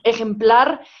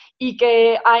ejemplar y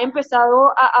que ha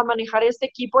empezado a manejar este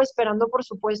equipo esperando, por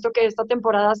supuesto, que esta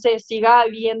temporada se siga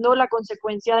viendo la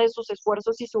consecuencia de sus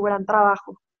esfuerzos y su gran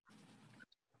trabajo.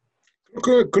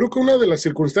 Creo que una de las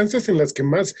circunstancias en las que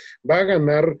más va a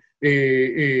ganar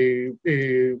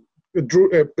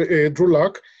Drew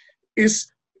Lock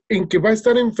es en que va a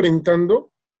estar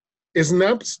enfrentando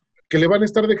snaps que le van a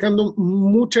estar dejando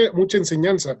mucha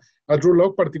enseñanza a Drew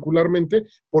Lock particularmente.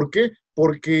 ¿Por qué?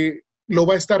 Porque lo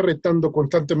va a estar retando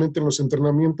constantemente en los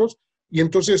entrenamientos y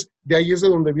entonces de ahí es de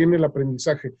donde viene el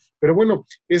aprendizaje. Pero bueno,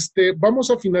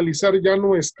 vamos a finalizar ya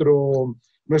nuestro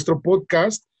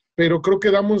podcast, pero creo que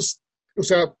o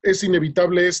sea, es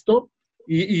inevitable esto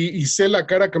y sé la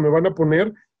cara que me van a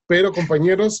poner, pero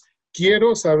compañeros,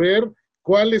 quiero saber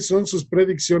cuáles son sus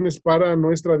predicciones para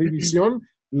nuestra división,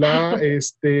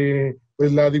 pues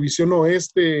la división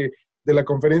oeste de la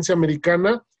Conferencia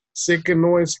Americana. Sé que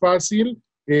no es fácil,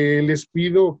 les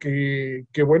pido que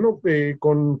bueno,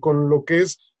 con lo que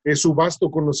es su vasto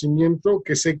conocimiento,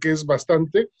 que sé que es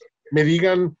bastante, me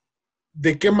digan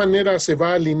de qué manera se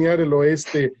va a alinear el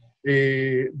oeste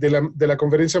de la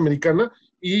Conferencia Americana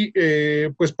y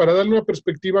pues para darle una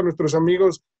perspectiva a nuestros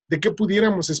amigos de qué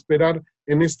pudiéramos esperar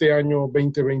en este año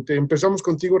 2020. Empezamos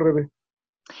contigo, Rebe.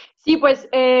 Sí, pues,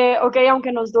 ok,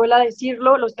 aunque nos duela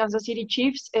decirlo, los Kansas City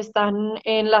Chiefs están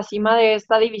en la cima de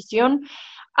esta división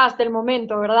hasta el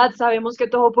momento, ¿verdad? Sabemos que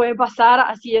todo puede pasar,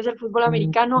 así es el fútbol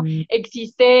americano,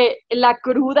 existe la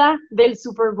cruda del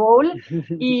Super Bowl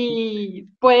y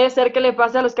puede ser que le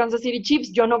pase a los Kansas City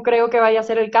Chiefs, yo no creo que vaya a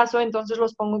ser el caso, entonces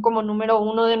los pongo como número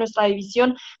 1 de nuestra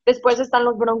división. Después están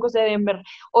los Broncos de Denver.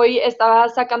 Hoy estaba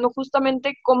sacando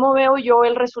justamente cómo veo yo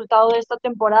el resultado de esta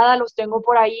temporada, los tengo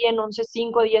por ahí en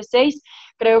 11-5, 10-6,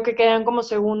 creo que quedan como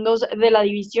segundos de la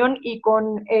división y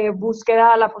con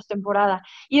búsqueda a la postemporada.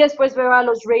 Y después veo a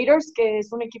los Raiders, que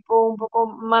es un equipo un poco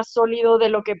más sólido de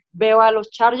lo que veo a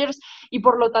los Chargers, y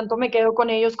por lo tanto me quedo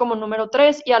con ellos como número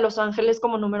 3 y a Los Ángeles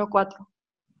como número 4.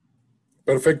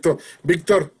 Perfecto.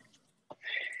 Víctor.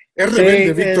 Es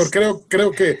rebelde, sí, Víctor.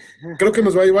 Creo que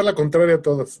nos va a llevar la contraria a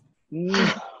todos.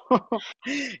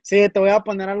 Sí, te voy a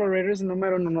poner a los Raiders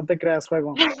número 1, no te creas,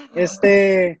 juego.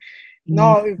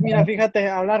 No, mira, fíjate,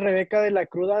 habla Rebeca de la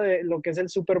cruda de lo que es el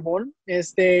Super Bowl,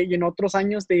 y en otros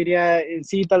años te diría,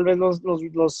 sí, tal vez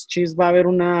los Chiefs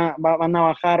van a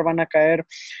bajar, van a caer,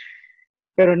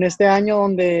 pero en este año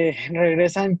donde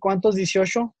regresan, ¿cuántos?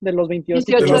 18 de los 22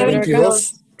 18 títulos, de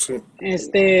 22. Sí.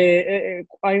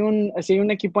 Hay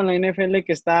un equipo en la NFL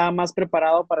que está más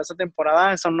preparado para esta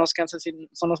temporada, son los Kansas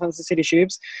City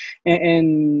Chiefs,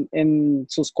 en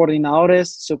sus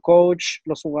coordinadores, su coach,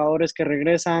 los jugadores que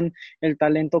regresan, el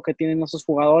talento que tienen esos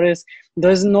jugadores.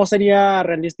 Entonces no sería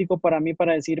realístico para mí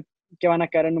para decir que van a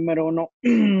quedar en número 1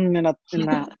 en la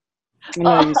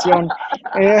división.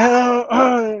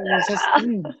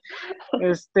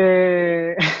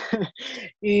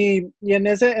 Y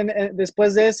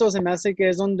después de eso se me hace que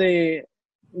es donde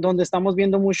estamos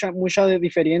viendo mucha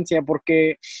diferencia,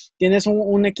 porque tienes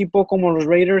un equipo como los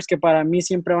Raiders, que para mí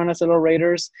siempre van a ser los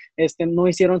Raiders. No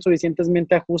hicieron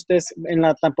suficientemente ajustes en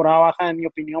la temporada baja, en mi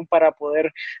opinión, para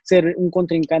poder ser un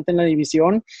contrincante en la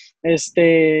división.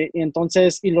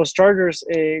 Entonces, y los Chargers,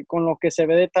 con lo que se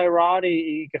ve de Tyrod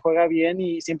y que juega bien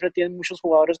y siempre tienen muchos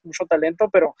jugadores con mucho talento,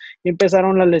 pero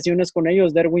empezaron las lesiones con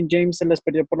ellos. Derwin James se les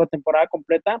perdió por la temporada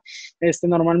completa.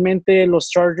 Normalmente los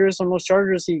Chargers son los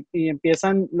Chargers y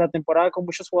empiezan la temporada con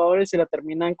muchos jugadores y la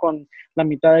terminan con la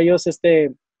mitad de ellos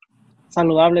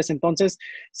saludables. Entonces,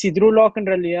 si Drew Lock en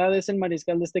realidad es el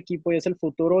mariscal de este equipo y es el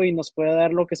futuro y nos puede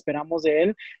dar lo que esperamos de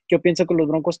él, yo pienso que los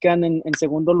Broncos quedan en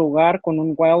segundo lugar con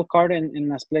un wild card en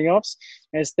las playoffs,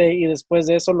 y después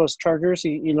de eso los Chargers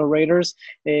y los Raiders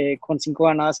con 5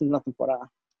 ganadas en la temporada.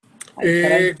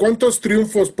 ¿Cuántos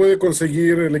triunfos puede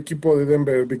conseguir el equipo de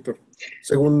Denver, Víctor?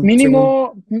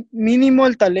 Mínimo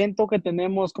el talento que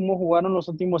tenemos, cómo jugaron los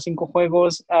últimos 5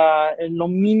 juegos, lo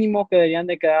mínimo que deberían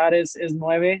de quedar es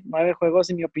 9 juegos,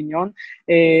 en mi opinión.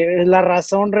 La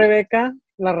razón, Rebeca,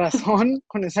 la razón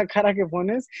con esa cara que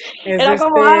pones es Era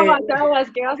como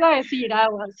aguas, ¿qué vas a decir?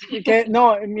 Aguas.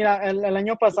 No, mira, el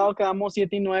año pasado quedamos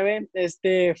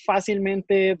 7-9,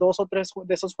 fácilmente 2 o 3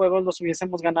 de esos juegos los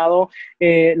hubiésemos ganado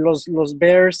los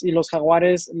Bears y los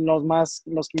Jaguares,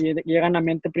 los que llegan a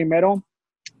mente primero,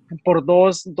 por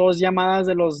dos llamadas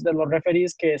de los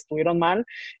referees que estuvieron mal,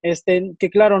 que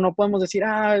claro, no podemos decir,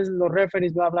 los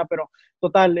referees, bla, bla, pero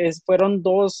total, fueron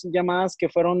 2 llamadas que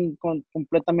fueron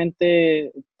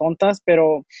completamente tontas,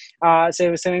 pero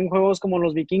se ven juegos como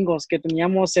los Vikingos, que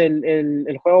teníamos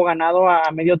el juego ganado a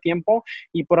medio tiempo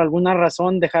y por alguna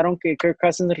razón dejaron que Kirk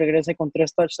Cousins regrese con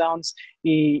 3 touchdowns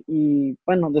y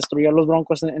bueno, destruyó a los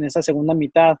Broncos en esa segunda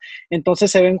mitad.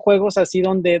 Entonces se ven juegos así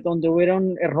donde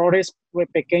hubieron errores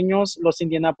pequeños, los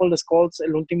Indianapolis Colts,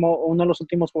 uno de los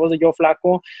últimos juegos de Joe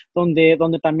Flacco, donde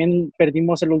también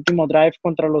perdimos el último drive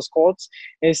contra los Colts,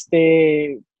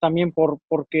 también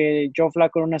porque Joe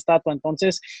Flacco era una estatua.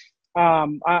 Entonces,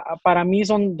 para mí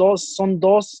son dos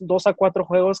a 4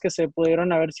 juegos que se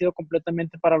pudieron haber sido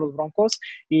completamente para los Broncos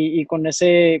y con esa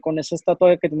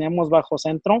estatua que teníamos bajo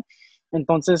centro.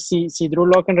 Entonces, si Drew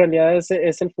Lock en realidad es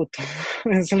el futuro,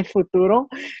 es el futuro,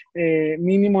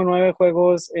 mínimo 9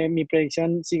 juegos, mi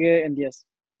predicción sigue en 10.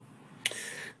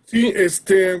 Sí,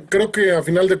 creo que a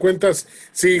final de cuentas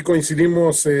sí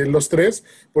coincidimos los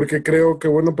 3, porque creo que,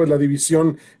 bueno, pues la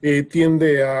división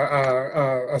tiende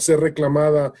a ser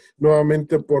reclamada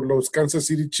nuevamente por los Kansas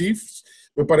City Chiefs.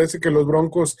 Me parece que los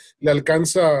Broncos le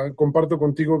alcanza, comparto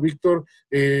contigo, Víctor,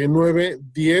 9,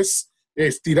 10,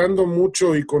 estirando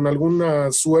mucho y con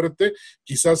alguna suerte,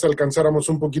 quizás alcanzáramos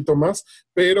un poquito más,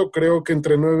 pero creo que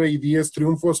entre 9 y 10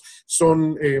 triunfos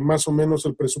son más o menos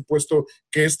el presupuesto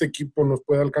que este equipo nos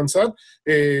puede alcanzar.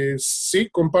 Sí,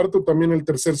 comparto también el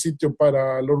tercer sitio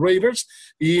para los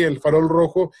Raiders y el farol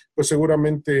rojo, pues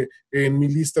seguramente en mi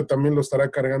lista también lo estará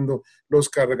cargando los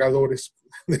cargadores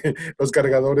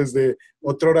de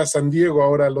otrora San Diego,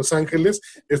 ahora Los Ángeles,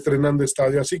 estrenando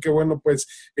estadio. Así que bueno, pues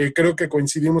creo que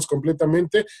coincidimos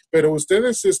completamente, pero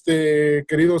ustedes,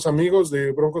 queridos amigos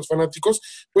de Broncos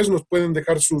Fanáticos, pues nos pueden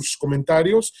dejar sus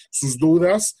comentarios, sus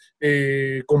dudas,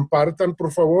 compartan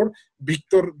por favor.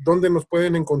 Víctor, ¿dónde nos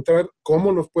pueden encontrar?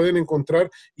 ¿Cómo nos pueden encontrar?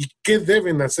 ¿Y qué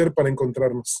deben hacer para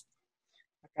encontrarnos?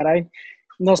 Caray.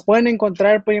 Nos pueden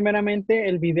encontrar primeramente,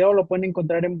 el video lo pueden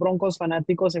encontrar en Broncos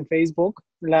Fanáticos en Facebook,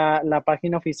 la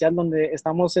página oficial donde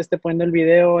estamos poniendo el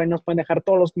video. Ahí nos pueden dejar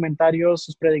todos los comentarios,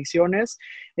 sus predicciones.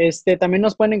 También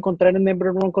nos pueden encontrar en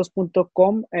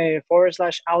denverbroncos.com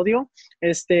 /audio.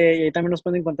 Y ahí también nos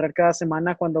pueden encontrar cada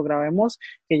semana cuando grabemos,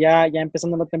 que ya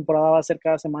empezando la temporada va a ser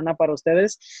cada semana para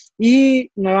ustedes. Y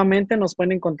nuevamente nos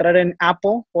pueden encontrar en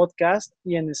Apple Podcast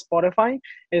y en Spotify.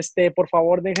 Por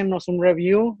favor, déjenos un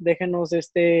review, déjenos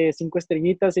 5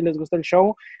 estrellitas si les gusta el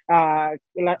show.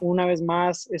 Una vez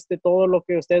más, todo lo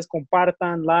que ustedes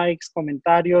compartan, likes,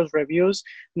 comentarios, reviews,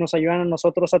 nos ayudan a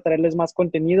nosotros a traerles más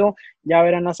contenido. Ya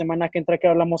verán la semana que entra que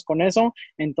hablamos con eso.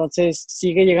 Entonces,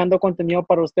 sigue llegando contenido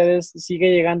para ustedes,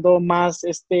 sigue llegando más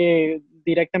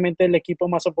directamente el equipo,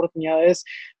 más oportunidades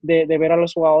de ver a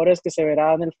los jugadores que se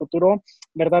verá en el futuro,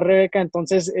 ¿verdad, Rebeca?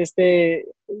 Entonces,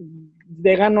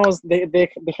 déjenos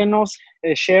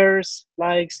shares,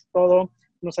 likes, todo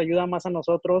nos ayuda más a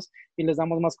nosotros y les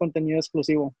damos más contenido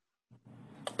exclusivo.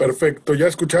 Perfecto, ya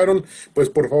escucharon,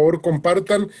 pues por favor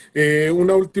compartan.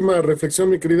 Una última reflexión,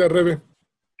 mi querida Rebe.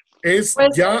 Es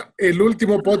ya el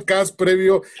último podcast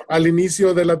previo al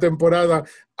inicio de la temporada.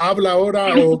 ¿Habla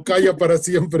ahora o calla para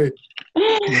siempre?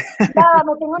 Nada,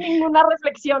 no tengo ninguna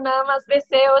reflexión, nada más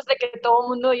deseos de que todo el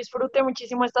mundo disfrute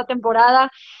muchísimo esta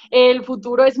temporada. El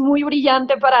futuro es muy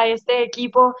brillante para este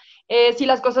equipo. Si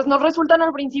las cosas no resultan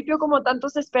al principio como tanto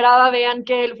se esperaba, vean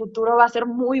que el futuro va a ser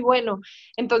muy bueno.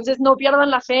 Entonces no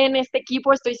pierdan la fe en este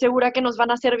equipo. Estoy segura que nos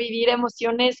van a hacer vivir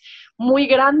emociones muy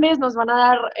grandes, nos van a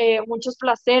dar muchos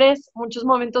placeres, muchos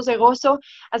momentos de gozo.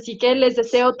 Así que les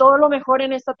deseo todo lo mejor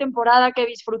en esta temporada, que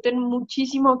disfruten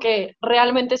muchísimo, que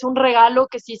realmente es un regalo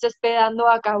que sí se esté dando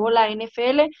a cabo la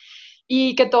NFL,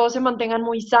 y que todos se mantengan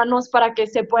muy sanos para que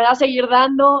se pueda seguir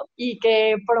dando y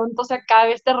que pronto se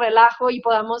acabe este relajo y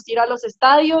podamos ir a los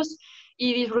estadios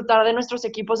y disfrutar de nuestros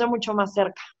equipos de mucho más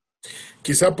cerca.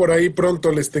 Quizá por ahí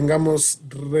pronto les tengamos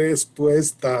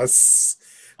respuestas.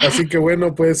 Así que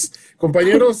bueno, pues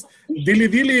compañeros, Dili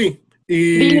Dili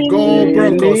y Dili, Go Dili.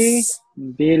 Broncos.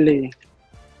 Billy.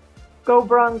 Go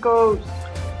Broncos.